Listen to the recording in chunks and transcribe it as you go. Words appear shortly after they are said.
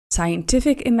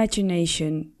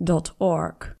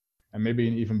scientificimagination.org. And maybe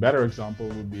an even better example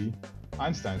would be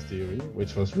Einstein's theory,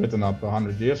 which was written up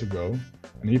 100 years ago,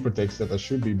 and he predicts that there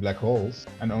should be black holes,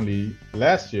 and only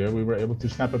last year we were able to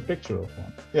snap a picture of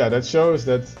one. Yeah, that shows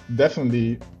that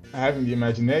definitely having the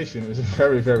imagination is a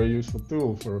very, very useful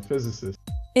tool for a physicist.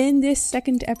 In this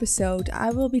second episode, I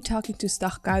will be talking to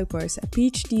Stach Kuijpers, a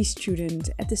PhD student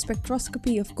at the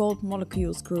Spectroscopy of Cold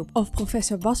Molecules group of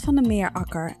Professor Bas van de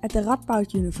Meerakker at the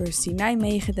Radboud University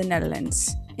Nijmegen, the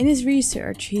Netherlands. In his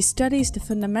research, he studies the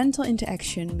fundamental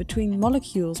interaction between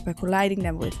molecules by colliding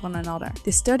them with one another.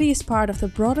 This study is part of the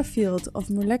broader field of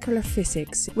molecular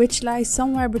physics, which lies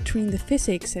somewhere between the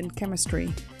physics and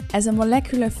chemistry. As a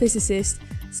molecular physicist,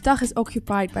 Stach is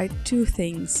occupied by two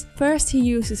things. First, he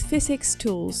uses physics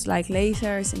tools like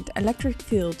lasers and electric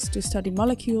fields to study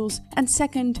molecules, and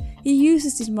second, he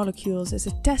uses these molecules as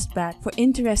a testbed for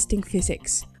interesting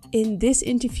physics. In this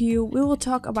interview, we will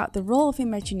talk about the role of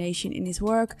imagination in his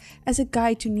work as a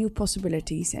guide to new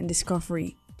possibilities and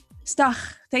discovery.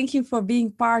 Stach, thank you for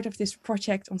being part of this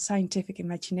project on scientific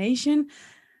imagination.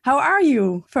 How are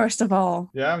you, first of all?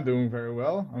 Yeah, I'm doing very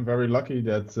well. I'm very lucky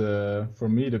that for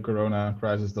me, the corona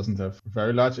crisis doesn't have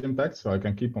very large impact, so I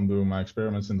can keep on doing my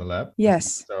experiments in the lab.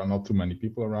 Yes. There are not too many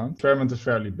people around. The experiment is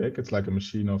fairly big. It's like a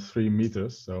machine of 3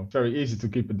 meters, so it's very easy to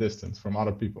keep a distance from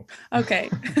other people.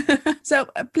 Okay. So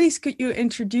please, could you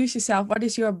introduce yourself? What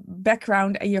is your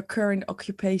background and your current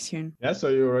occupation? Yeah, so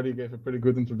you already gave a pretty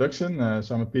good introduction.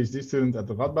 So I'm a PhD student at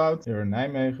the Radboud here in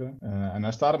Nijmegen, and I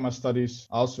started my studies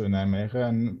also in Nijmegen,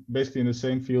 and basically in the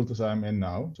same field as I'm in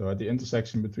now, so at the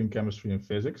intersection between chemistry and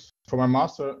physics. For my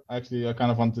master, actually, I kind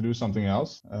of wanted to do something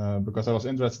else because I was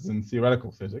interested in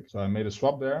theoretical physics. So I made a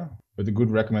swap there with a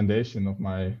good recommendation of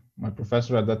my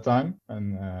professor at that time.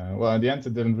 And well, in the end,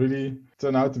 it didn't really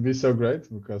turn out to be so great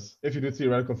because if you do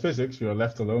theoretical physics, you're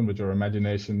left alone with your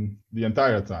imagination the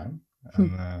entire time.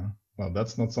 And well,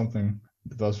 that's not something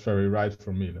that was very right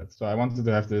for me. So I wanted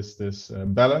to have this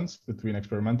balance between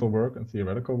experimental work and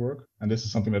theoretical work. And this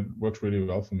is something that works really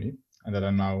well for me and that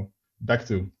I'm now back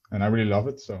to. And I really love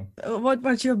it. So, what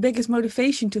was your biggest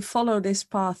motivation to follow this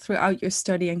path throughout your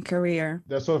study and career?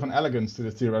 There's sort of an elegance to the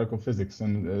theoretical physics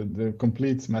and the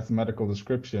complete mathematical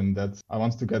description that I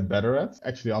wanted to get better at.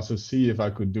 Actually, also see if I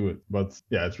could do it. But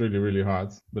yeah, it's really, really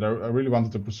hard. But I really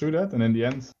wanted to pursue that. And in the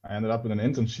end, I ended up with an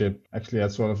internship actually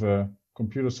at sort of a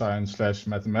computer science /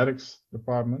 mathematics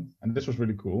department. And this was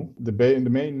really cool. The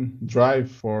main drive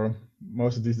for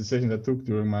most of these decisions I took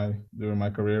during my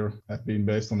career have been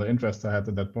based on the interest I had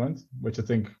at that point, which I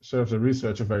think serves a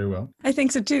researcher very well. I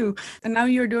think so too. And now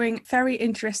you're doing very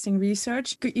interesting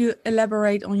research. Could you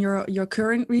elaborate on your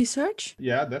current research?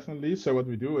 Yeah, definitely. So what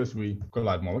we do is we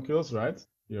collide molecules, right?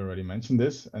 You already mentioned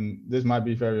this, and this might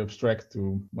be very abstract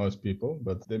to most people,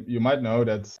 but you might know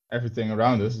that everything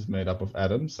around us is made up of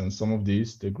atoms, and some of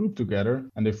these, they group together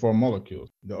and they form molecules.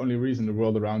 The only reason the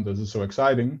world around us is so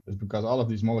exciting is because all of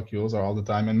these molecules are all the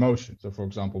time in motion. So for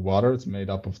example, water, it's made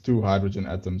up of 2 hydrogen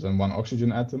atoms and 1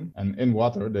 oxygen atom, and in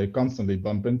water, they constantly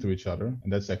bump into each other,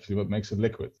 and that's actually what makes it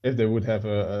liquid. If they would have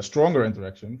a stronger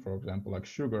interaction, for example, like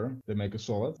sugar, they make a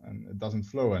solid, and it doesn't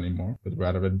flow anymore, but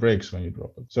rather it breaks when you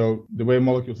drop it. So the way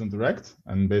molecules interact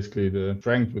and basically the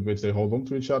strength with which they hold on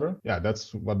to each other, yeah,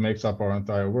 that's what makes up our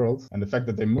entire world. And the fact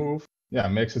that they move, yeah,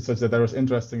 makes it such that there is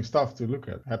interesting stuff to look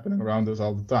at happening around us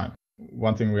all the time.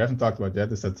 One thing we haven't talked about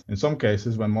yet is that in some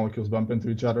cases when molecules bump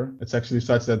into each other, it's actually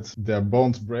such that their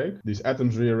bonds break, these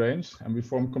atoms rearrange, and we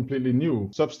form completely new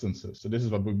substances. So this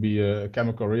is what would be a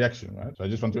chemical reaction, right? So I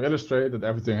just want to illustrate that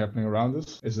everything happening around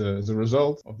us is a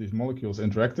result of these molecules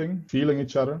interacting, feeling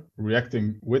each other,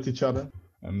 reacting with each other.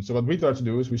 So what we try to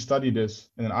do is we study this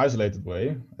in an isolated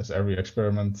way, as every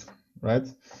experiment, right?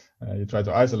 You try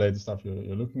to isolate the stuff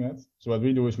you're looking at. So what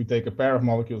we do is we take a pair of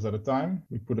molecules at a time,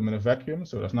 we put them in a vacuum,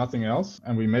 so there's nothing else,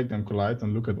 and we make them collide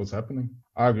and look at what's happening.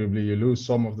 Arguably, you lose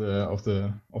some of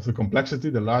the complexity,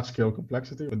 the large-scale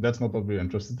complexity, but that's not what we're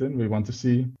interested in. We want to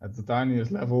see at the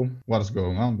tiniest level what is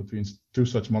going on between 2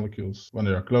 such molecules when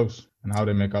they are close and how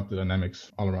they make up the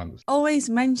dynamics all around us. Always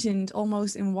mentioned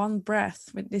almost in one breath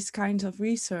with this kind of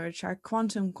research are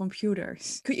quantum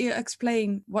computers. Could you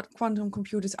explain what quantum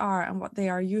computers are and what they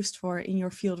are used for in your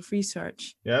field of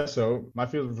research? Yeah, so my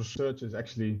field of research is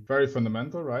actually very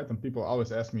fundamental, right? And people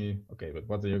always ask me, okay, but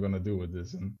what are you going to do with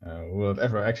this? And will it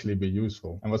ever actually be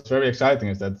useful. And what's very exciting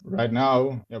is that right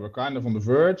now, we're kind of on the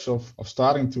verge of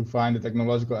starting to find a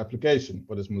technological application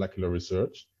for this molecular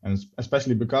research. And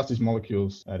especially because these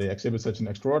molecules, they exhibit such an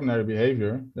extraordinary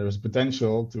behavior, there is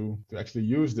potential to actually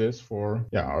use this for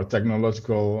our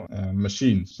technological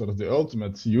machines. Sort of the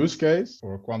ultimate use case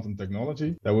for quantum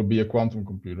technology, that would be a quantum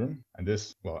computer. And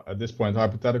this, well, at this point,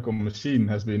 hypothetical machine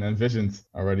has been envisioned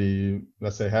already,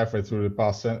 let's say, halfway through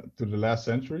the last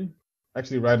century.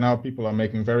 Actually, right now, people are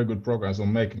making very good progress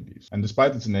on making these. And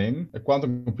despite its name, a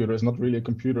quantum computer is not really a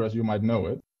computer as you might know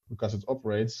it, because it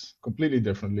operates completely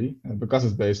differently, and because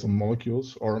it's based on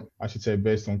molecules, or I should say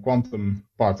based on quantum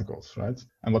particles, right?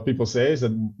 And what people say is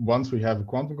that once we have a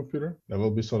quantum computer, there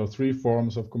will be sort of three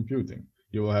forms of computing.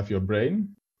 You will have your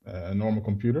brain, a normal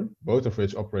computer, both of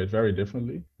which operate very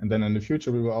differently. And then in the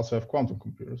future, we will also have quantum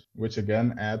computers, which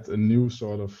again add a new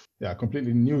sort of,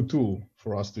 completely new tool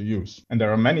for us to use. And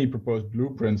there are many proposed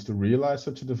blueprints to realize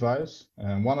such a device.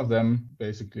 And one of them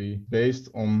basically based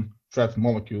on trapped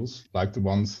molecules like the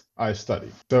ones I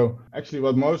study. So actually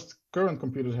what most current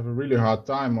computers have a really hard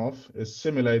time of is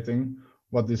simulating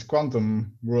what this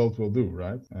quantum world will do,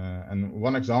 right? And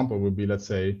one example would be, let's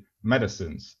say,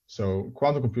 medicines. So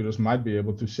quantum computers might be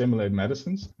able to simulate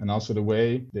medicines and also the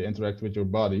way they interact with your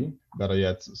body, better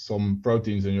yet, some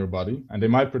proteins in your body. And they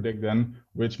might predict then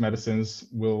which medicines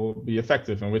will be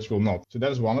effective and which will not. So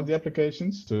that is one of the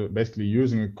applications, to basically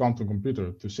using a quantum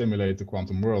computer to simulate the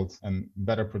quantum world and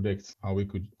better predict how we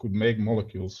could make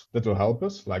molecules that will help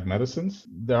us, like medicines.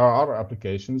 There are other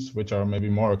applications which are maybe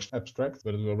more abstract,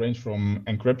 but it will range from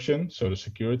encryption, so the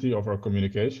security of our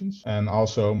communications, and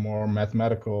also more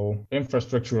mathematical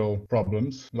infrastructural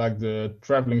problems like the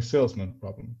traveling salesman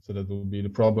problem. So that will be the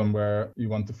problem where you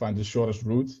want to find the shortest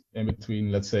route in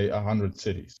between, let's say, 100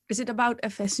 cities. Is it about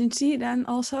efficiency then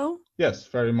also? Yes,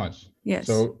 very much. Yes.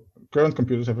 So current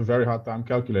computers have a very hard time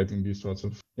calculating these sorts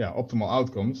of optimal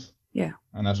outcomes. Yeah.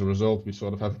 And as a result, we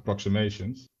sort of have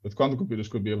approximations. But quantum computers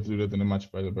could be able to do that in a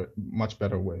much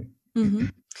better way. Mm-hmm.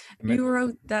 You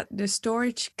wrote that the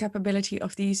storage capability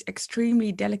of these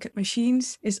extremely delicate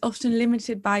machines is often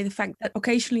limited by the fact that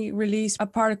occasionally release a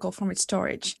particle from its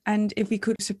storage. And if we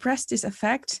could suppress this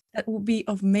effect, that would be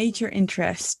of major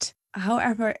interest.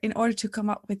 However, in order to come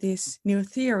up with these new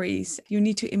theories, you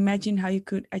need to imagine how you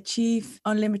could achieve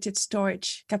unlimited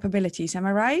storage capabilities. Am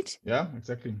I right? Yeah,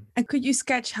 exactly. And could you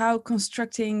sketch how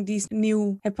constructing these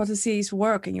new hypotheses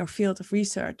work in your field of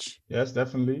research? Yes,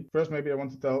 definitely. First, maybe I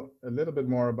want to tell a little bit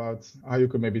more about how you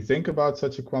could maybe think about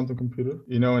such a quantum computer.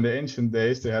 You know, in the ancient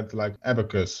days, they had like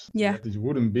abacus. Yeah. These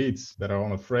wooden beads that are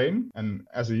on a frame. And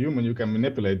as a human, you can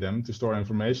manipulate them to store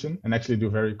information and actually do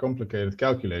very complicated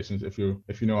calculations if you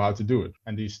know how to do it.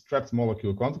 And these trapped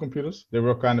molecule quantum computers, they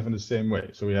work kind of in the same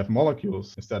way. So we have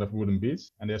molecules instead of wooden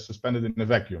beads, and they're suspended in a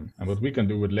vacuum. And what we can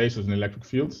do with lasers and electric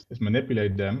fields is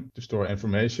manipulate them to store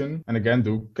information and again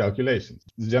do calculations.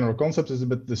 The general concept is a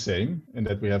bit the same in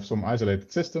that we have some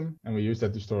isolated system and we use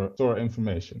that to store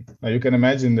information. Now you can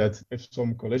imagine that if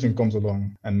some collision comes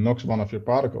along and knocks one of your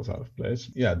particles out of place,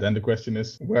 then the question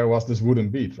is, where was this wooden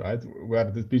bead, right? Where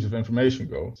did this piece of information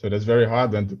go? So that's very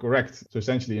hard then to correct. So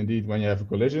essentially, indeed, when you have a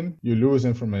collision, you lose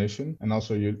information, and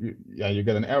also you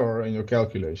get an error in your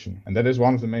calculation. And that is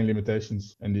one of the main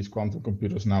limitations in these quantum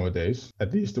computers nowadays,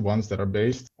 at least the ones that are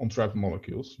based on trapped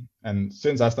molecules. And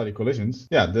since I study collisions,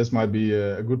 this might be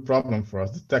a good problem for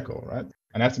us to tackle, right?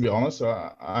 And I have to be honest,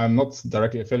 I'm not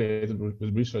directly affiliated with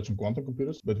research on quantum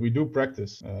computers, but we do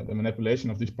practice the manipulation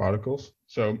of these particles.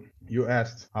 So you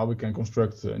asked how we can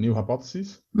construct new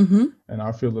hypotheses in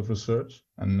our field of research.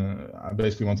 And I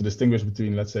basically want to distinguish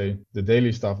between, let's say, the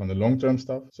daily stuff and the long-term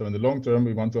stuff. So in the long term,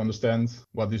 we want to understand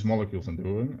what these molecules are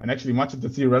doing. And actually, much of the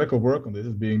theoretical work on this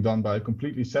is being done by a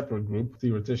completely separate group of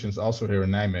theoreticians also here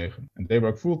in Nijmegen. And they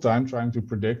work full-time trying to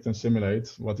predict and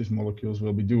simulate what these molecules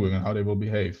will be doing and how they will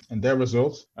behave. And their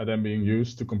results are then being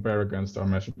used to compare against our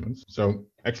measurements. So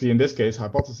actually, in this case,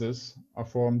 hypotheses are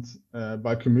formed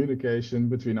by communication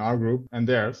between our group and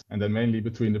theirs, and then mainly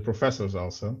between the professors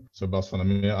also. So Bas van der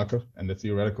Meerakker, and the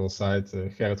theoretical side,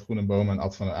 Gerrit Groenenboom and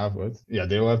Ad van der Avoort.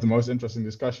 They will have the most interesting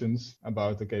discussions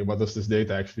about, okay, what does this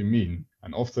data actually mean?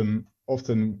 And often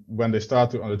when they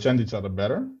start to understand each other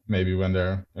better, maybe when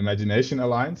their imagination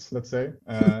aligns, let's say,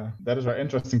 that is where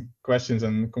interesting questions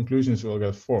and conclusions will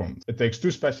get formed. It takes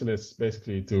two specialists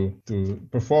basically to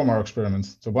perform our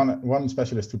experiments. So one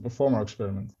specialist to perform our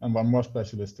experiment and one more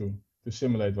specialist to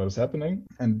simulate what is happening,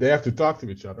 and they have to talk to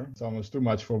each other. It's almost too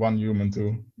much for one human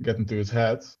to get into his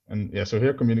head. And so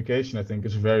here communication, I think,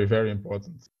 is very, very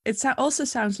important. also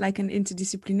sounds like an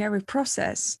interdisciplinary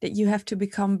process that you have to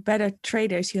become better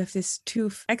traders. You have these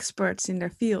two experts in their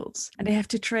fields and they have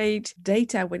to trade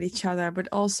data with each other, but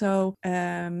also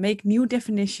make new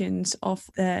definitions of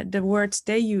the words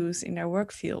they use in their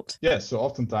work field. Yes, so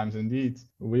oftentimes indeed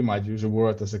we might use a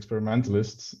word as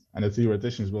experimentalists and the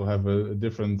theoreticians will have a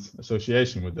different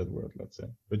association with that word, let's say.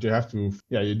 But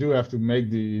you do have to make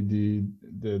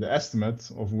the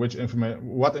estimate of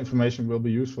what information will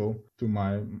be useful to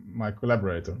my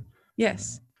collaborator.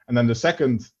 Yes. And then the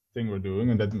second thing we're doing,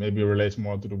 and that maybe relates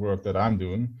more to the work that I'm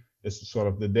doing, is sort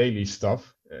of the daily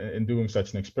stuff in doing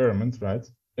such an experiment, right?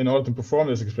 In order to perform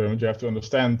this experiment, you have to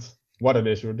understand what it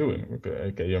is you're doing.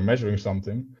 Okay, you're measuring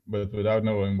something, but without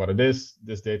knowing what it is,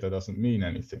 this data doesn't mean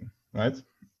anything, right?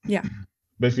 Yeah.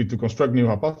 Basically, to construct new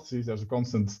hypotheses, there's a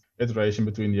constant iteration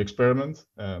between the experiment,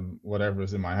 whatever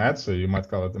is in my head, so you might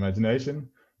call it imagination,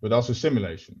 but also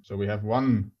simulation. So we have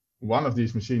one of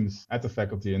these machines at the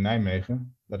faculty in Nijmegen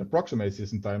that approximates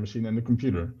this entire machine in the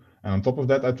computer. And on top of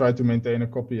that, I try to maintain a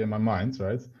copy in my mind,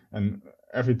 right? And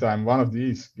every time one of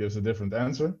these gives a different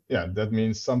answer, that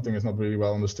means something is not really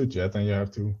well understood yet, and you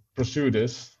have to pursue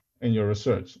this in your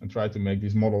research and try to make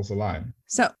these models align.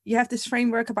 So you have this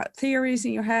framework about theories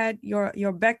in your head,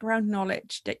 your background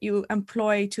knowledge that you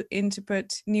employ to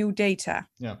interpret new data.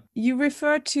 Yeah. You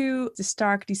refer to the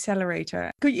Stach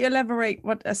decelerator. Could you elaborate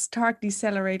what a Stach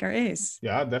decelerator is?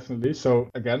 Yeah, definitely. So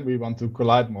again, we want to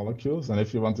collide molecules. And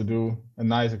if you want to do a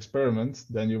nice experiment,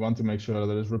 then you want to make sure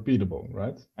that it's repeatable,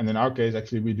 right? And in our case,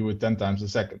 actually, we do it 10 times a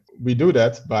second. We do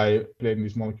that by plating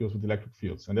these molecules with electric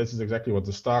fields. And this is exactly what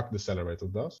the Stach decelerator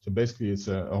does. So basically, it's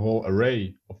a whole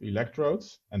array of electrodes,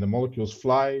 and the molecules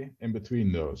fly in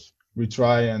between those. We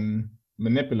try and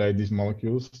manipulate these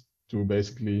molecules to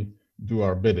basically do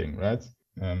our bidding, right?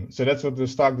 So that's what the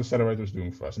Stach decelerator is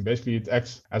doing for us. And basically it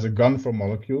acts as a gun for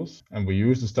molecules. And we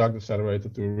use the Stach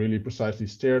decelerator to really precisely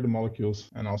steer the molecules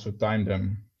and also time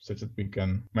them such that we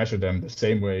can measure them the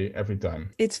same way every time.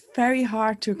 It's very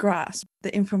hard to grasp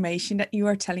the information that you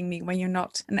are telling me when you're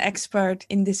not an expert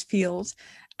in this field.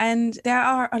 And there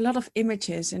are a lot of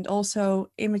images and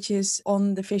also images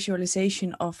on the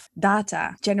visualization of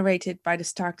data generated by the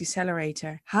Stach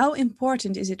decelerator. How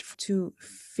important is it to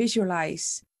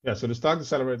visualize? Yeah, so the Stach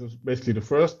decelerator is basically the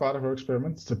first part of our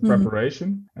experiment. It's the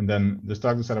preparation. And then the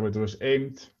Stach decelerator is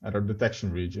aimed at our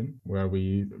detection region, where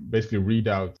we basically read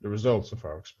out the results of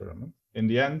our experiment. In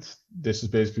the end, this is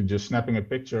basically just snapping a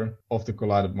picture of the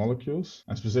collided molecules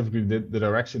and specifically the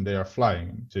direction they are flying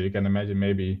in. So you can imagine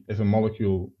maybe if a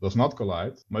molecule does not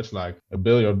collide, much like a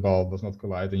billiard ball does not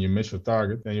collide and you miss your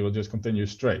target, then you will just continue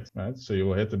straight, right? So you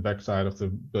will hit the backside of the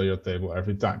billiard table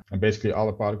every time. And basically all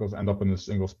the particles end up in a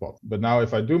single spot. But now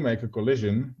if I do make a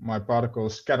collision, my particle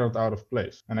is scattered out of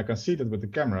place. And I can see that with the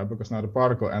camera because now the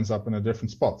particle ends up in a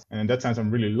different spot. And in that sense,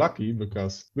 I'm really lucky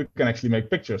because we can actually make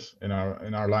pictures in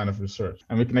our line of research.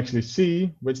 And we can actually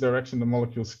see which direction the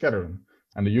molecules scatter in.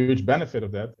 And the huge benefit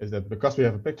of that is that because we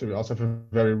have a picture, we also have a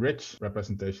very rich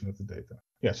representation of the data.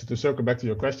 Yeah, so to circle back to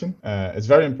your question, it's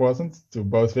very important to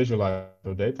both visualize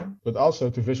our data, but also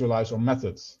to visualize our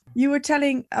methods. You were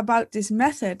telling about this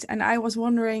method, and I was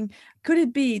wondering, could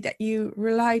it be that you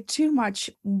rely too much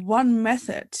on one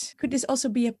method? Could this also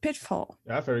be a pitfall?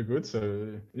 Yeah, very good.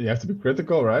 So you have to be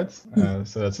critical, right?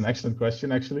 So that's an excellent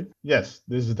question, actually. Yes,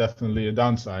 this is definitely a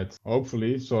downside.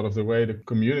 Hopefully, sort of the way the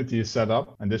community is set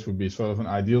up, and this would be sort of an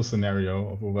ideal scenario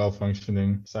of a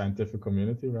well-functioning scientific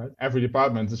community, right? Every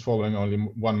department is following only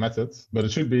one method, but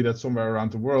it should be that somewhere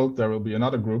around the world, there will be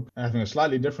another group having a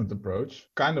slightly different approach,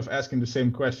 kind of asking the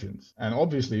same questions. And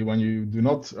obviously, when you do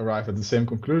not arrive at the same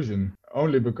conclusion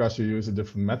only because you use a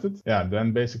different method,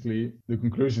 then basically the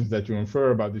conclusions that you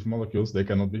infer about these molecules, they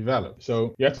cannot be valid.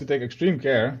 So you have to take extreme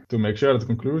care to make sure that the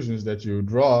conclusions that you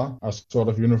draw are sort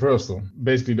of universal.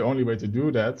 Basically, the only way to do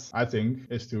that, I think,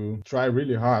 is to try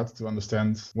really hard to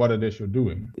understand what it is you're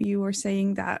doing. You were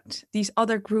saying that these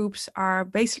other groups are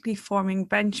basically forming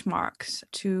benchmarks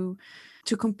to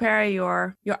compare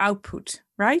your output,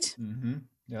 right? Mm-hmm.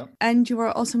 Yeah. And you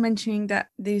were also mentioning that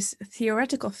these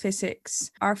theoretical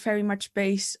physics are very much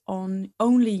based on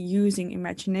only using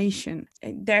imagination.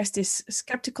 There's this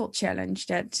skeptical challenge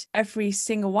that every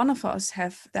single one of us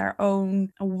have their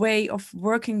own way of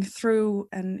working through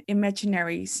an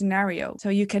imaginary scenario. So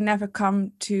you can never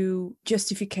come to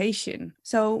justification.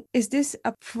 So is this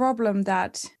a problem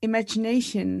that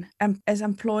imagination, as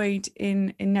employed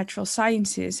in natural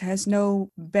sciences, has no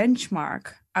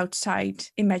benchmark outside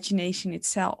imagination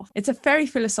itself? It's a very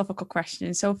philosophical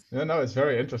question. So no, it's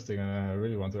very interesting and I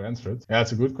really want to answer it. Yeah,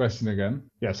 it's a good question again.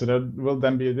 Yeah, so there will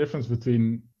then be a difference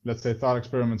between, let's say, thought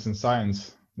experiments in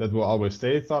science that will always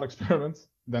stay thought experiments,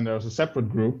 then there's a separate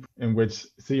group in which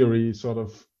theory sort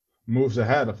of moves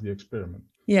ahead of the experiment.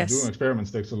 Yes. So doing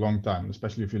experiments takes a long time,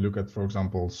 especially if you look at, for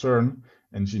example, CERN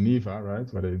in Geneva,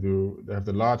 right, where they have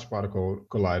the Large Particle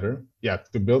Collider. Yeah,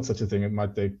 to build such a thing, it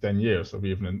might take 10 years or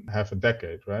even half a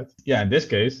decade, right? Yeah, in this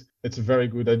case, it's a very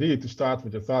good idea to start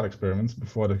with your thought experiments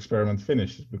before the experiment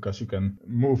finishes, because you can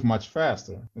move much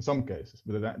faster in some cases.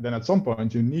 But then at some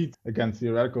point, you need, again,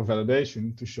 theoretical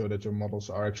validation to show that your models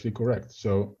are actually correct.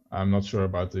 So I'm not sure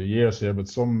about the years here, but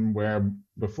somewhere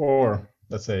before,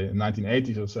 let's say,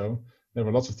 1980s or so, there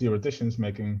were lots of theoreticians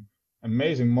making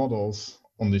amazing models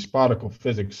on these particle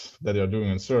physics that they are doing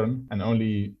in CERN. And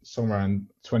only somewhere in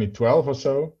 2012 or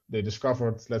so, they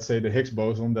discovered, let's say, the Higgs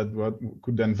boson that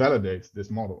could then validate this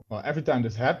model. Well, every time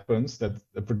this happens, that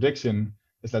a prediction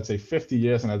is, let's say, 50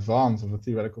 years in advance of a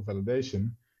theoretical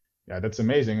validation, yeah, that's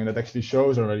amazing. And that actually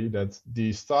shows already that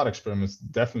these thought experiments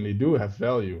definitely do have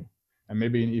value. And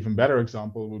maybe an even better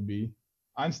example would be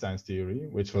Einstein's theory,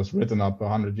 which was written up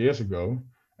 100 years ago.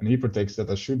 And he predicts that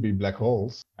there should be black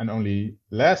holes. And only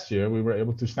last year, we were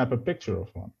able to snap a picture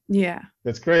of one. Yeah.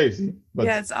 That's crazy. But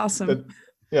yeah, it's awesome.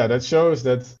 That shows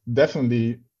that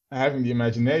definitely having the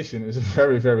imagination is a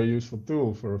very, very useful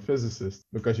tool for a physicist,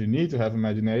 because you need to have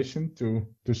imagination to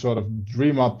sort of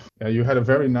dream up. You had a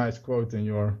very nice quote in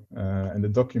in the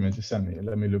document you sent me.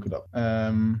 Let me look it up.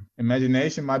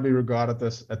 Imagination might be regarded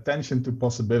as attention to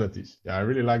possibilities. Yeah, I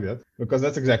really like that, because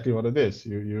that's exactly what it is.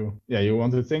 You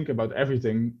want to think about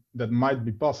everything that might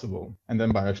be possible, and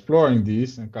then by exploring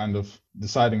these and kind of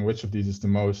deciding which of these is the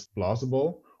most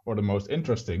plausible or the most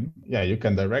interesting, you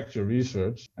can direct your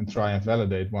research and try and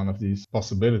validate one of these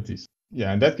possibilities.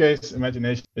 Yeah, in that case,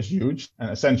 imagination is huge and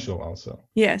essential also.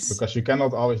 Yes. Because you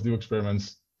cannot always do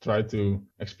experiments, try to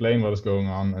explain what is going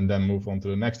on, and then move on to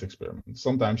the next experiment.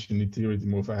 Sometimes you need theory to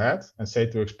move ahead and say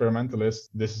to experimentalists,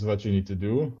 this is what you need to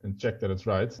do, and check that it's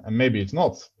right. And maybe it's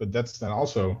not, but that's then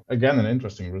also, again, an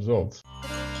interesting result.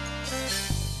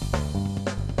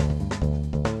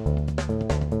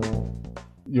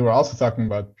 You were also talking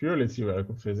about purely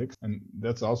theoretical physics, and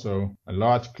that's also a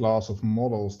large class of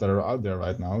models that are out there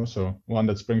right now. So one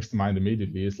that springs to mind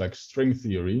immediately is like string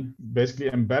theory. Basically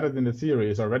embedded in the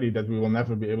theory is already that we will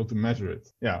never be able to measure it.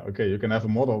 Yeah, okay, you can have a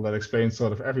model that explains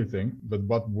sort of everything, but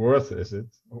what worth is it,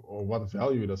 or what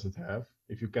value does it have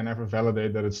if you can never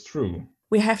validate that it's true?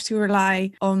 We have to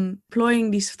rely on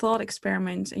employing these thought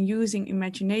experiments and using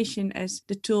imagination as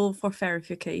the tool for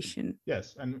verification.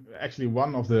 Yes, and actually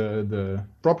one of the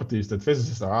properties that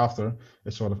physicists are after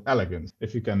is sort of elegance.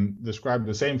 If you can describe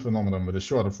the same phenomenon with a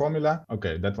shorter formula,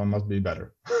 okay, that one must be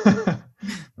better.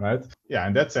 Right? Yeah,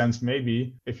 in that sense,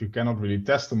 maybe if you cannot really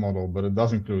test the model, but it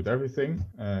does include everything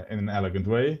in an elegant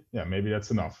way, maybe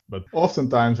that's enough. But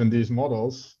oftentimes in these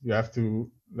models, you have to,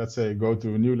 let's say, go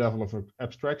to a new level of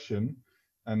abstraction.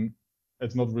 And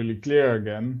it's not really clear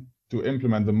again to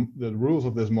implement the rules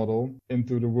of this model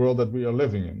into the world that we are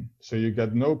living in. So you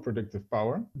get no predictive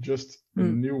power, just a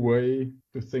new way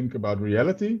to think about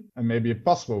reality, and maybe a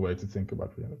possible way to think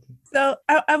about reality. So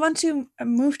I want to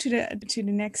move to the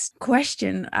next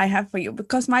question I have for you,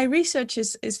 because my research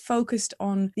is focused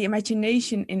on the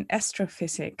imagination in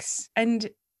astrophysics. And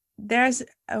there's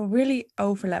a really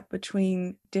overlap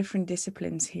between different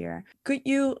disciplines here. Could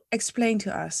you explain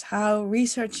to us how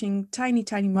researching tiny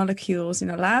molecules in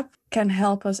a lab can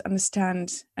help us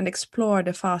understand and explore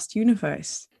the vast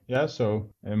universe? Yeah, so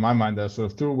in my mind, there's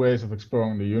sort of two ways of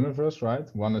exploring the universe,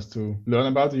 right? One is to learn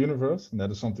about the universe, and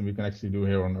that is something we can actually do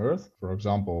here on Earth, for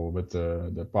example, with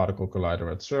the particle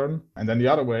collider at CERN. And then the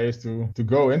other way is to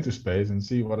go into space and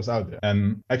see what is out there.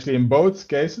 And actually, in both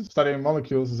cases, studying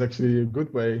molecules is actually a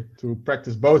good way to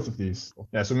practice both of these.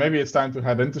 Yeah, so maybe it's time to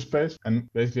head into space. And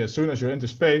basically, as soon as you're into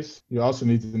space, you also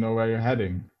need to know where you're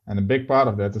heading. And a big part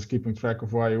of that is keeping track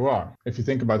of where you are. If you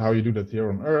think about how you do that here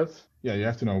on Earth, you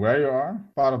have to know where you are.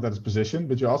 Part of that is position,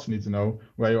 but you also need to know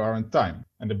where you are in time.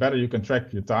 And the better you can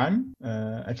track your time,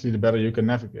 actually the better you can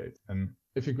navigate. And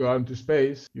if you go out into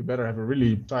space, you better have a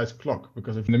really precise clock,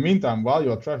 because if in the meantime, while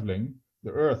you're traveling,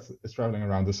 the Earth is traveling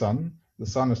around the sun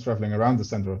is traveling around the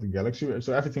center of the galaxy,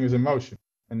 so everything is in motion.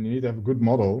 And you need to have a good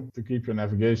model to keep your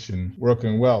navigation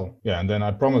working well. Yeah, and then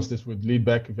I promised this would lead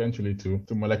back eventually to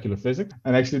molecular physics.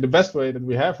 And actually the best way that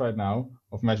we have right now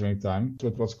of measuring time is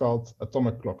with what's called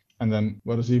atomic clock. And then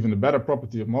what is even a better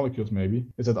property of molecules maybe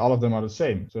is that all of them are the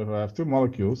same. So if I have two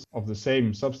molecules of the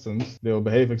same substance, they will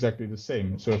behave exactly the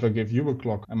same. So if I give you a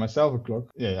clock and myself a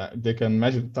clock, they can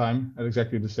measure time at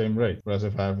exactly the same rate. Whereas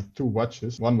if I have two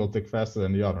watches, one will tick faster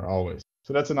than the other always.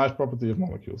 So that's a nice property of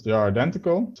molecules. They are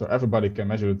identical, so everybody can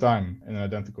measure the time in an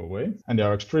identical way, and they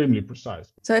are extremely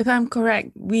precise. So if I'm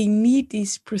correct, we need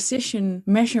these precision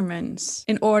measurements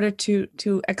in order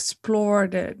to explore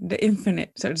the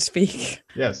infinite, so to speak.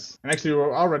 Yes, and actually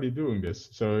we're already doing this.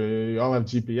 So you all have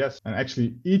GPS, and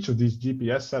actually each of these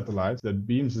GPS satellites that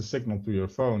beams the signal to your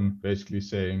phone, basically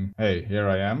saying, hey, here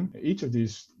I am. Each of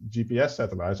these GPS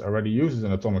satellites already uses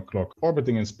an atomic clock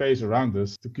orbiting in space around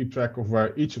us to keep track of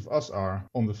where each of us are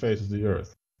on the face of the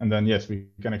Earth. And then, yes, we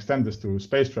can extend this to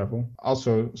space travel.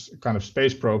 Also, kind of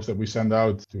space probes that we send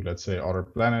out to, let's say, other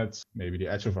planets, maybe the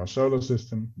edge of our solar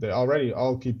system. They already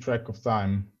all keep track of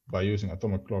time by using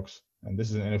atomic clocks. And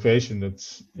this is an innovation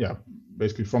that's,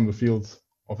 basically from the field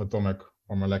of atomic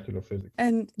or molecular physics.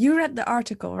 And you read the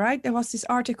article, right? There was this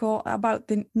article about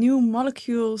the new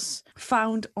molecules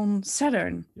found on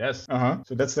Saturn. Yes.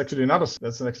 So that's actually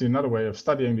another way of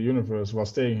studying the universe while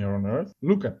staying here on Earth.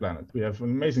 Look at planets. We have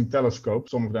an amazing telescope.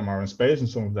 Some of them are in space and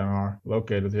some of them are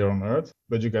located here on Earth.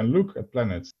 But you can look at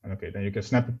planets. And okay, then you can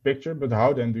snap a picture. But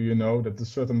how then do you know that a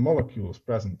certain molecule is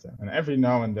present there? And every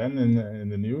now and then in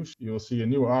the news, you will see a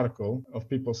new article of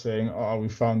people saying, oh, we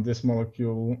found this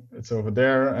molecule. It's over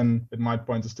there and it might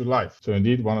point us to life. So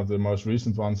indeed, one of the most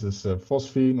recent ones is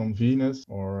phosphine on Venus,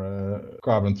 or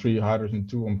carbon-3,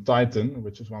 hydrogen-2 on Titan,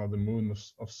 which is one of the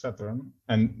moons of Saturn.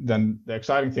 And then the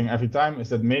exciting thing every time is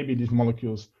that maybe these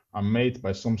molecules are made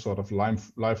by some sort of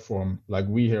life form, like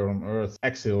we here on Earth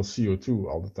exhale CO2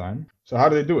 all the time. So how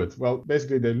do they do it? Well,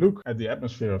 basically they look at the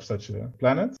atmosphere of such a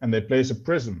planet and they place a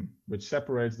prism which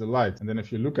separates the light. And then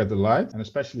if you look at the light, and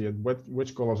especially at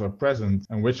which colors are present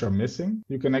and which are missing,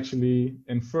 you can actually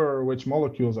infer which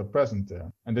molecules are present there.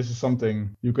 And this is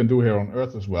something you can do here on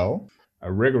Earth as well.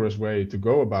 A rigorous way to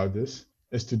go about this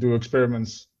is to do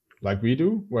experiments like we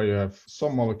do, where you have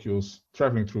some molecules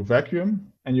traveling through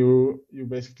vacuum, and you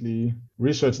basically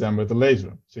research them with a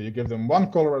laser. So you give them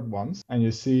one color at once, and you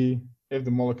see if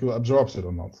the molecule absorbs it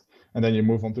or not. And then you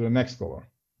move on to the next color.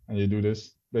 And you do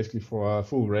this basically for a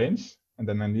full range. And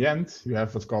then in the end, you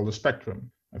have what's called a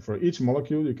spectrum. And for each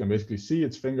molecule, you can basically see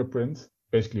its fingerprint,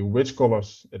 basically which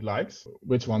colors it likes,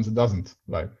 which ones it doesn't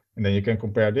like. And then you can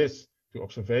compare this to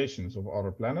observations of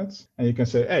other planets, and you can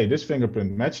say, hey, this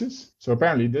fingerprint matches, so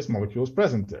apparently this molecule is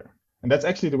present there. And that's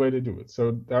actually the way they do it.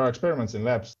 So there are experiments in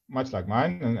labs much like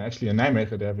mine, and actually in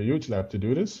Nijmegen they have a huge lab to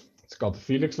do this. It's called the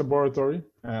Felix Laboratory,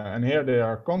 and here they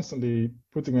are constantly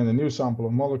putting in a new sample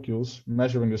of molecules,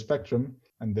 measuring the spectrum,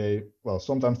 and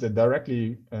sometimes they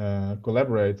directly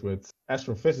collaborate with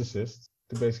astrophysicists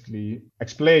to basically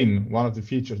explain one of the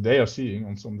features they are seeing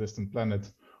on some distant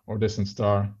planet or distant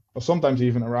star, or sometimes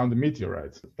even around the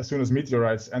meteorite. As soon as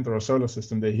meteorites enter our solar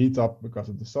system, they heat up because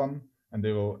of the sun, and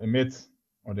they will emit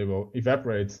or they will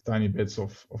evaporate tiny bits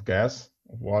of gas,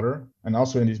 of water. And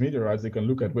also in these meteorites, they can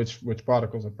look at which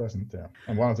particles are present there.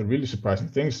 And one of the really surprising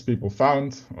things people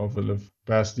found over the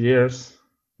past years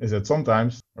is that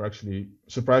sometimes, or actually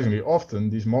surprisingly often,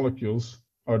 these molecules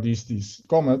or these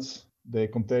comets, they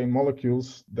contain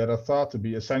molecules that are thought to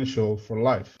be essential for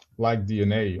life, like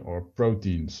DNA or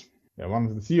proteins. One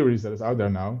of the theories that is out there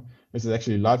now is that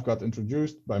actually life got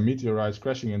introduced by meteorites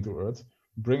crashing into Earth,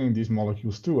 bringing these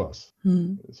molecules to us.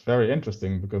 It's very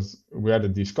interesting because where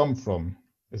did these come from?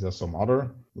 Is there some other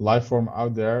life form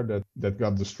out there that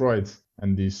got destroyed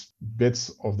and these bits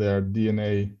of their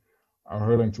DNA are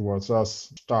hurling towards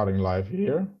us, starting life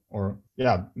here? Or,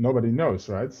 nobody knows,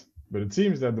 right? But it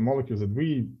seems that the molecules that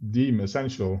we deem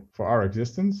essential for our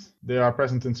existence, they are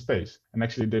present in space. And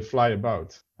actually they fly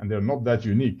about. And they're not that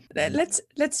unique. Let's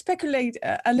speculate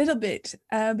a little bit,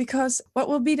 because what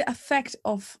will be the effect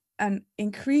of an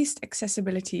increased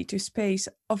accessibility to space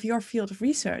of your field of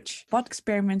research? What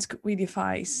experiments could we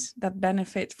devise that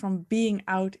benefit from being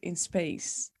out in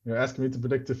space? You're asking me to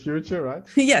predict the future, right?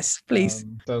 Yes, please.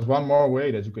 There's one more way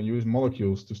that you can use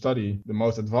molecules to study the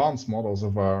most advanced models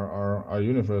of our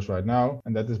universe right now.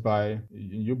 And that is by,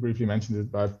 you briefly mentioned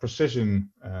it, by precision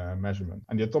measurement.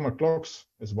 And the atomic clocks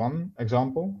is one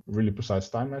example, really precise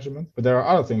time measurement. But there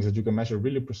are other things that you can measure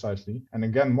really precisely. And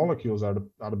again, molecules are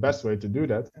the best way to do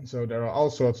that. And so there are all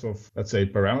sorts of, let's say,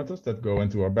 parameters that go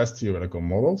into our best theoretical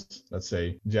models. Let's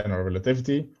say general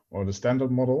relativity, or the standard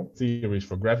model, theories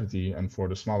for gravity and for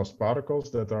the smallest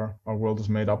particles that our world is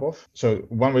made up of. So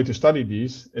one way to study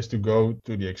these is to go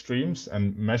to the extremes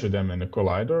and measure them in a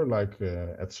collider, like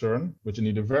at CERN, but you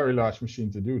need a very large machine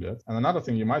to do that. And another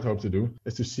thing you might hope to do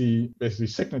is to see basically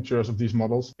signatures of these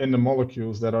models in the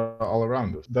molecules that are all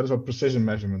around us. That is what precision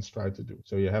measurements try to do.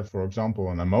 So you have, for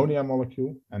example, an ammonia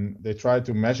molecule, and they try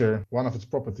to measure one of its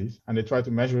properties, and they try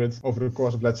to measure it over the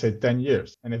course of, let's say, 10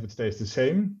 years. And if it stays the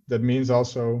same, that means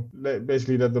also So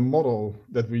basically that the model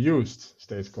that we used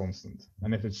stays constant.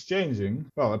 And if it's changing,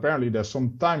 well, apparently there's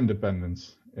some time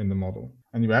dependence in the model,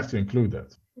 and you have to include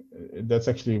that. That's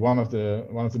actually one of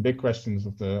the big questions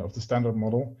of the standard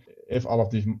model, if all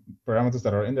of these parameters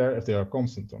that are in there, if they are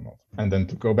constant or not. And then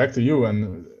to go back to you,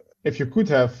 and if you could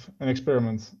have an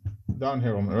experiment down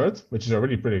here on Earth, which is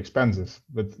already pretty expensive,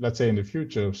 but let's say in the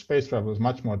future space travel is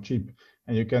much more cheap,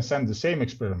 and you can send the same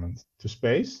experiment to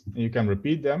space and you can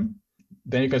repeat them,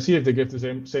 then you can see if they give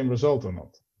the same result or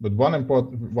not. But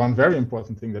one very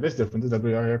important thing that is different is that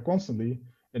we are here constantly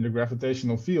in the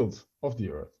gravitational field of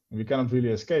the Earth, and we cannot really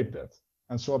escape that.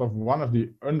 And sort of one of the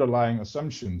underlying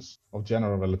assumptions of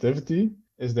general relativity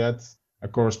is that a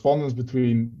correspondence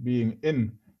between being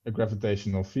in a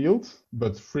gravitational field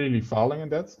but freely falling in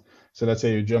that. So let's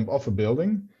say you jump off a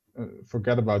building,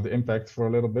 forget about the impact for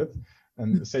a little bit,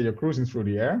 and say you're cruising through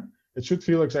the air, it should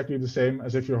feel exactly the same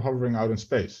as if you're hovering out in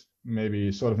space.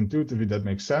 Maybe sort of intuitively that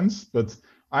makes sense, but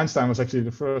Einstein was actually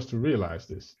the first to realize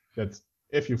this, that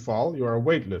if you fall, you are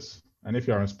weightless. And if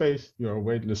you are in space, you are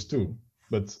weightless too.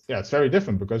 But yeah, it's very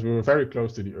different because we were very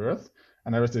close to the Earth,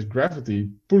 and there is this gravity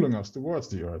pulling us towards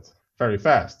the Earth very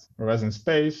fast. Whereas in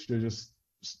space, you're just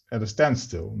at a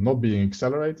standstill, not being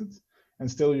accelerated, and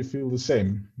still you feel the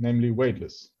same, namely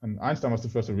weightless. And Einstein was the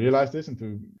first to realize this,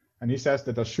 and he says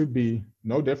that there should be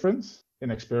no difference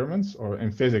in experiments or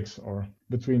in physics or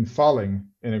between falling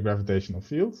in a gravitational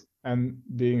field and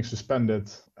being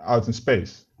suspended out in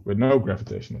space with no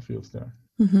gravitational fields there.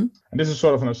 Mm-hmm. And this is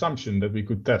sort of an assumption that we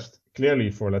could test. Clearly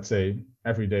for, let's say,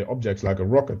 everyday objects like a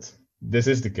rocket, this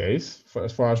is the case.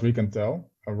 As far as we can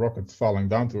tell, a rocket falling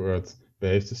down to Earth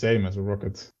behaves the same as a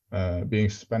rocket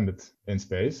being suspended in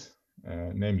space.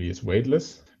 Namely, it's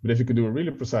weightless. But if you could do a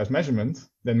really precise measurement,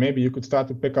 then maybe you could start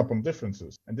to pick up on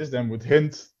differences. And this then would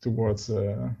hint towards,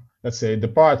 let's say,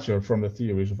 departure from the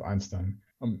theories of Einstein.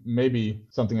 Maybe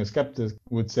something a skeptic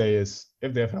would say is,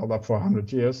 if they've held up for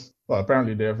 100 years, well,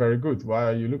 apparently they're very good. Why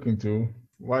are you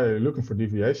looking for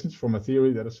deviations from a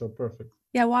theory that is so perfect?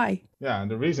 Yeah, why? Yeah, and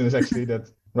the reason is actually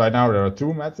that right now there are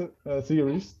two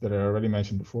theories that I already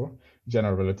mentioned before,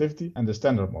 general relativity and the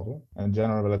standard model. And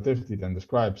general relativity then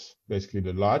describes basically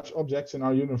the large objects in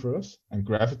our universe and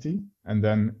gravity. And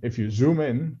then if you zoom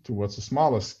in towards the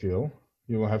smallest scale,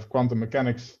 you will have quantum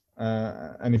mechanics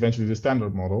and eventually the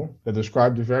standard model that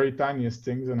describe the very tiniest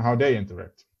things and how they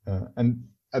interact. And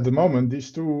at the moment,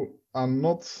 these two are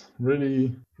not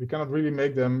really, we cannot really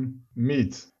make them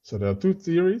meet. So there are two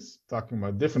theories talking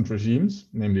about different regimes,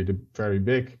 namely the very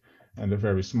big and the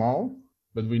very small.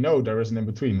 But we know there is an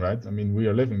in-between, right? I mean, we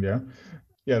are living there.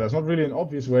 Yeah, there's not really an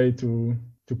obvious way to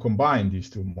combine these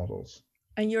two models.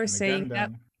 And you're saying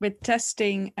that with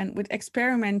testing and with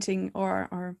experimenting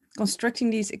or constructing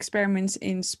these experiments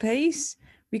in space,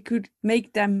 we could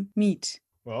make them meet.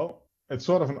 Well, it's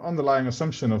sort of an underlying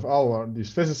assumption of all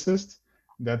these physicists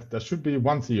that there should be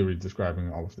one theory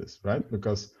describing all of this, right?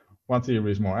 Because one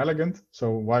theory is more elegant, so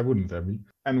why wouldn't there be?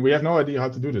 And we have no idea how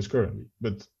to do this currently.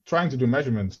 But trying to do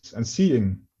measurements and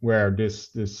seeing where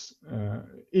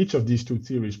each of these two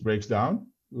theories breaks down,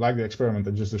 like the experiment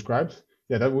I just described,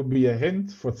 yeah, that would be a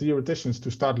hint for theoreticians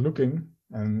to start looking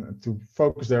and to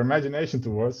focus their imagination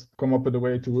towards, come up with a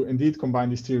way to indeed combine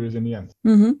these theories in the end.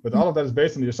 Mm-hmm. But all of that is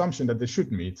based on the assumption that they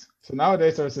should meet. So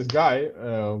nowadays there's this guy,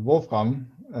 Wolfram,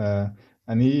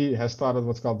 and he has started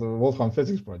what's called the Wolfram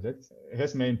Physics Project.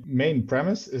 His main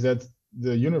premise is that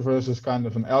the universe is kind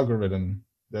of an algorithm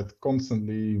that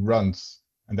constantly runs.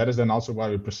 And that is then also why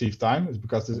we perceive time, is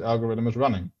because this algorithm is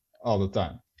running all the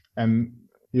time. And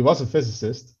he was a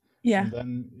physicist. Yeah. And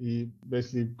then he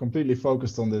basically completely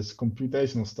focused on this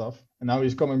computational stuff. And now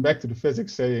he's coming back to the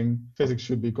physics, saying physics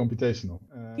should be computational.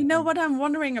 You know what I'm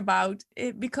wondering about?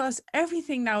 Because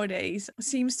everything nowadays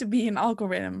seems to be an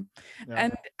algorithm. Yeah.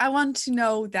 And I want to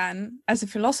know then, as a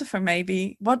philosopher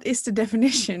maybe, what is the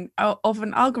definition of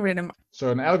an algorithm?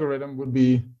 So an algorithm would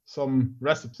be some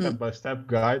recipe, step-by-step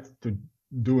guide to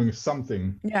doing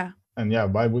something. Yeah. And yeah,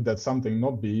 why would that something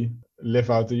not be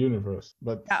live out the universe?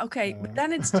 But yeah, okay, but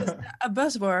then it's just a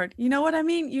buzzword. You know what I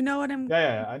mean? You know what I'm...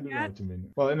 Yeah, I do know what you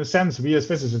mean. Well, in a sense, we as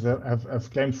physicists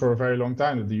have claimed for a very long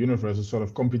time that the universe is sort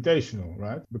of computational,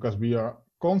 right? Because we are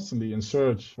constantly in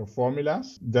search for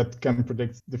formulas that can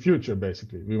predict the future,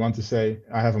 basically. We want to say,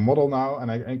 I have a model now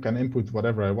and I can input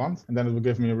whatever I want, and then it will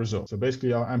give me a result. So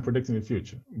basically, I'm predicting the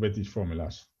future with these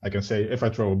formulas. I can say if I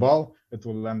throw a ball, it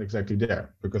will land exactly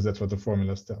there, because that's what the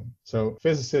formulas tell. So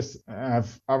physicists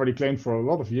have already claimed for a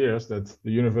lot of years that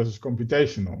the universe is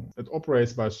computational. It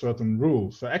operates by certain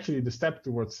rules. So actually the step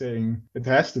towards saying it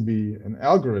has to be an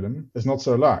algorithm is not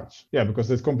so large. Yeah, because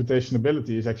that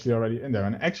computationability is actually already in there.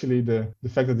 And actually the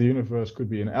fact that the universe could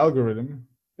be an algorithm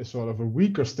is sort of a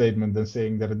weaker statement than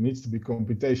saying that it needs to be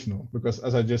computational. Because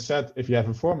as I just said, if you have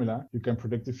a formula, you can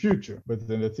predict the future. But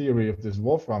in the theory of this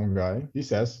Wolfram guy, he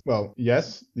says, well,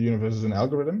 yes, the universe is an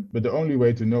algorithm, but the only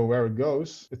way to know where it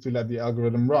goes is to let the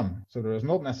algorithm run. So there is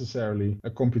not necessarily a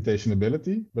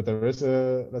computationability, but there is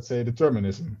a, let's say,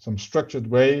 determinism, some structured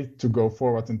way to go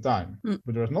forward in time.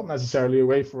 But there is not necessarily a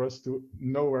way for us to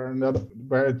know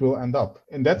where it will end up.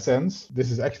 In that sense,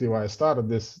 this is actually why I started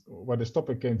this, why this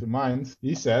topic came to mind.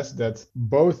 He says that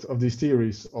both of these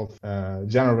theories of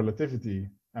general relativity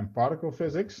and particle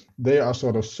physics, they are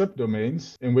sort of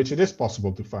subdomains in which it is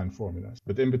possible to find formulas.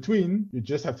 But in between, you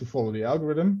just have to follow the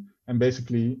algorithm and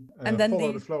basically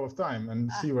follow the flow of time and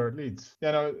see where it leads.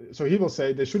 So he will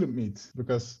say they shouldn't meet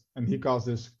because, and he calls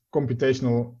this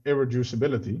computational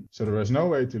irreducibility. So there is no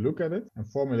way to look at it and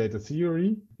formulate a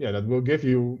theory, that will give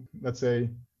you, let's say,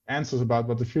 answers about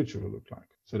what the future will look like.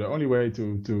 So the only way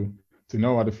to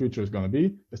know how the future is going to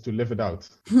be is to live it out.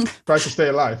 Try to stay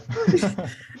alive.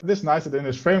 It's nice that in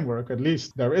this framework, at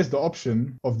least there is the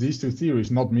option of these two theories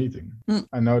not meeting.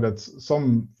 I know that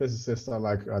some physicists are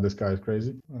like, this guy is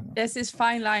crazy. There's this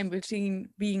fine line between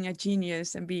being a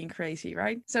genius and being crazy,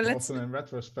 right? So let's often in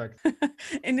retrospect.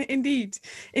 Indeed.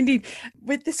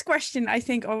 With this question, I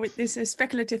think, or with this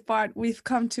speculative part, we've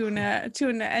come to an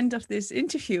end of this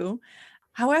interview.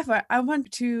 However, I want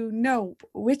to know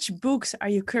which books are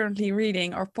you currently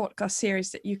reading or podcast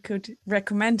series that you could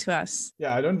recommend to us?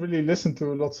 Yeah, I don't really listen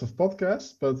to lots of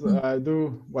podcasts, but I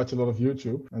do watch a lot of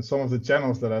YouTube and some of the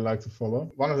channels that I like to follow.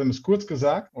 One of them is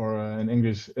Kurzgesagt, or in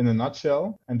English, In a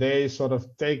Nutshell. And they sort of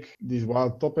take these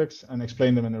wild topics and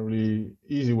explain them in a really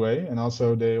easy way. And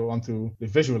also they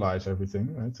visualize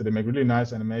everything, right? So they make really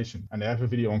nice animation. And they have a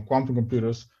video on quantum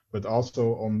computers, but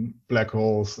also on black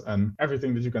holes and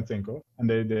everything that you can think of. And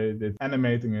they're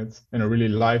animating it in a really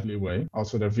lively way.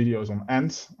 Also, their videos on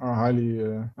ants are I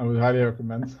would highly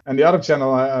recommend. And the other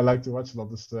channel I like to watch a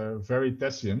lot is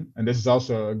Veritasium. And this is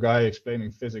also a guy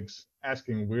explaining physics,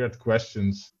 asking weird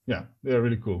questions. Yeah, they're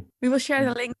really cool. We will share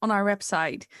the link on our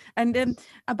website. And then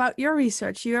about your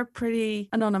research, you're pretty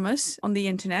anonymous on the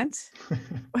internet.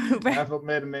 I have not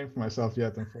made a name for myself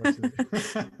yet, unfortunately.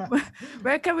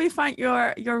 Where can we find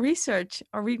your research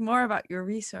or read more about your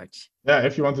research? Yeah,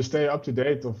 if you want to stay up to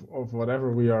date of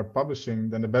whatever we are publishing,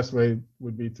 then the best way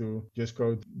would be to just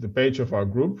go to the page of our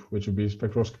group, which would be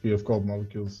Spectroscopy of Cold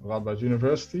Molecules, Radboud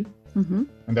University. Mm-hmm.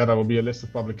 And there will be a list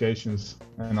of publications.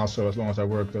 And also, as long as I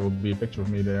work, there will be a picture of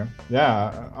me there.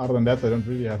 Yeah, other than that, I don't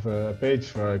really have a page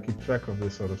where I keep track of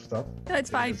this sort of stuff. That's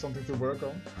fine. It's something to work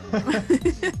on.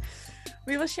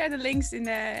 We will share the links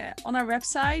on our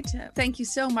website. Thank you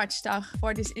so much, Stach,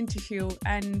 for this interview,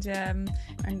 and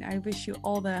I wish you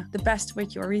all the best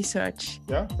with your research.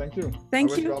 Yeah, thank you. I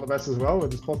wish you all the best as well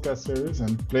with this podcast series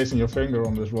and placing your finger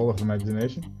on this role of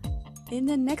imagination. In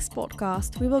the next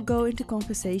podcast, we will go into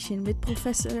conversation with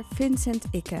Professor Vincent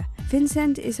Ikke.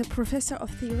 Vincent is a professor of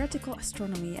theoretical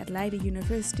astronomy at Leiden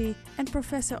University and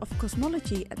professor of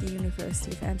cosmology at the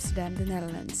University of Amsterdam, the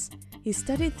Netherlands. He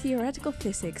studied theoretical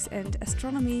physics and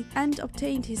astronomy and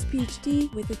obtained his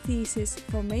PhD with the thesis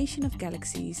Formation of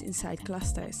Galaxies Inside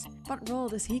Clusters. What role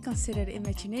does he consider the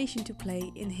imagination to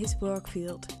play in his work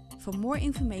field? For more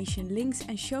information, links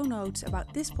and show notes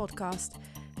about this podcast,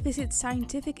 visit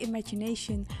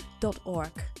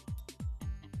scientificimagination.org.